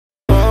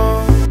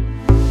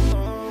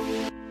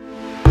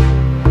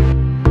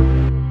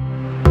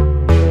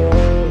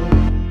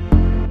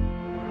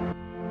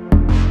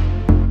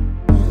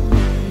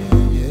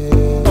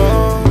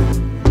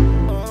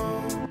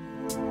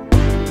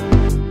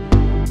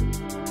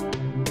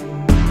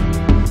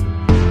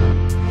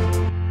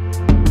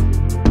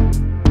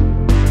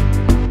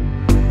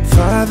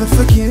never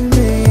forgive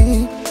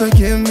me,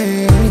 forgive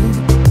me.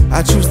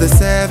 I choose the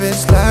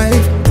savage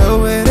life,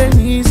 though it ain't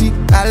easy.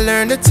 I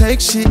learn to take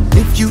shit.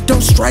 If you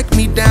don't strike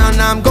me down,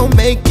 I'm gon'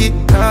 make it.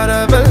 Out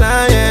of a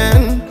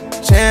lion,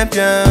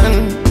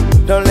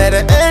 champion. Don't let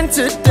it end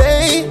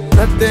today.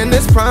 Nothing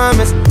is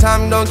promised,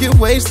 time don't get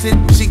wasted.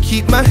 She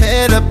keep my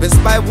head up in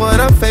spite what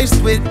I'm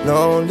faced with.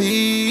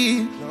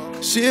 Lonely,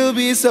 she'll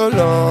be so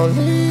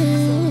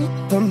lonely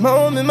the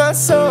moment my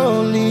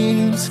soul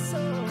leaves.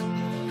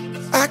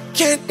 I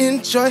can't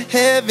enjoy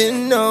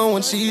heaven, no,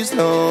 when she's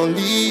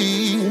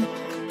lonely.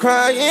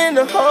 Crying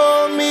to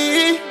hold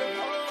me,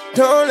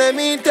 don't let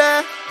me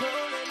die.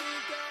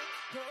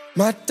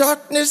 My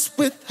darkness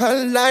with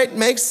her light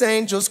makes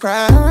angels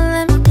cry. Don't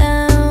let me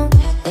down.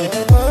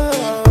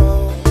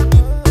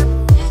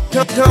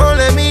 Don't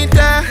let me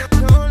die.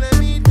 Don't let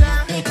me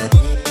die.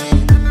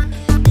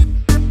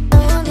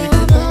 Don't let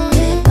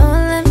me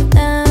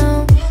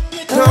down.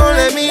 Don't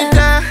let me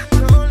die.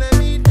 Don't let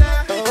me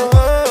die.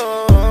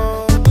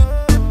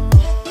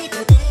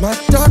 My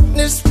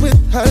darkness with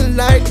her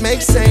light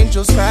makes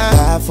angels cry.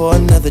 Die for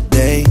another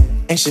day.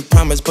 Ancient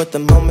promise, but the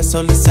moment,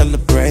 so let's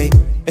celebrate.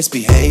 Let's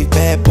behave,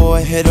 bad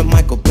boy, hit a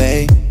Michael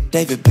Bay.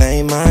 David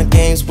playing mind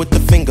games with the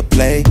finger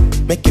play.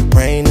 Make it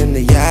rain in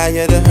the eye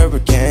of the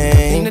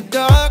hurricane. In the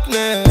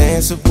darkness,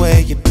 dance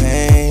away your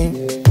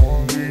pain.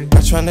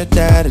 Not tryna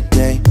die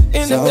today.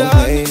 In so the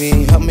darkness,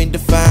 baby, help me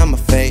define my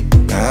fate.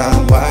 Now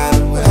I'm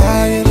wide awake,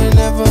 higher than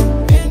ever.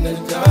 in the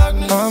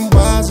darkness, I'm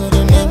wiser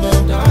than ever.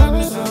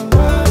 darkness, I'm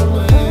wide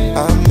awake.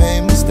 I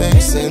made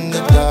mistakes in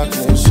the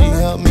darkness. She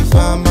helped me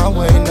find my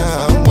way.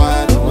 Now I'm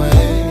wide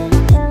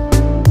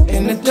awake.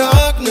 In the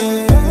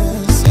darkness,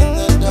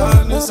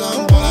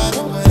 I'm wide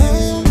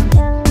awake.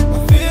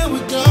 I'm filled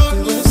with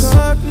darkness.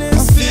 I'm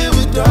filled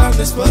with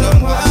darkness, but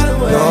I'm wide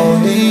awake.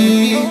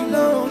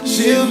 Lonely,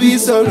 she'll be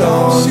so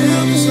lonely.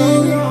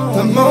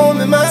 The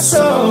moment my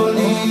soul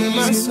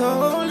leaves,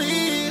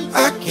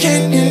 I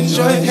can't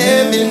enjoy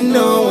heaven,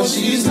 no, when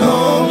she's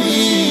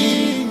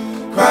lonely.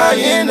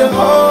 Crying to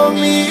hold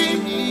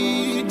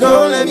me,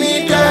 don't let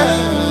me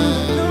down.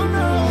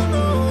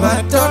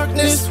 My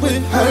darkness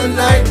with her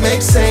light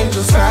makes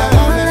angels cry.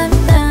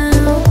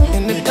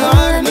 In the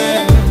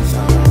darkness,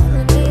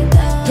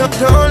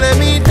 don't let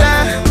me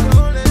die.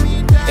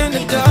 In the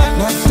dark,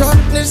 my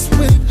darkness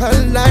with her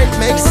light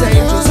makes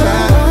angels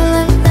cry.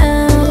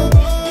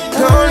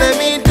 Don't let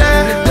me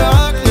die. In the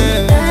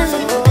darkness,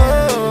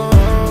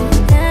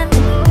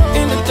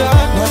 in the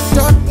dark, my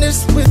darkness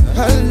with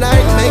her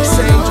light makes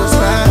angels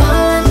cry.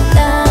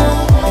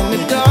 In the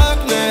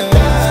darkness,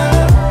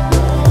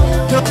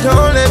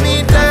 don't let me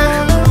die.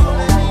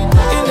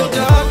 In the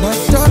dark, my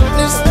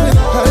darkness with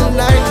her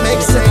light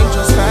makes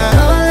angels cry.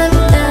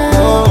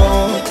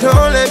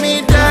 Don't let me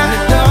die.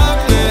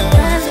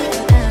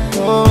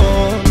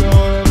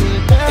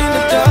 In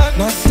the dark,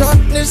 my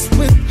darkness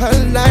with her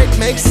light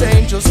makes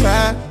angels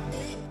cry.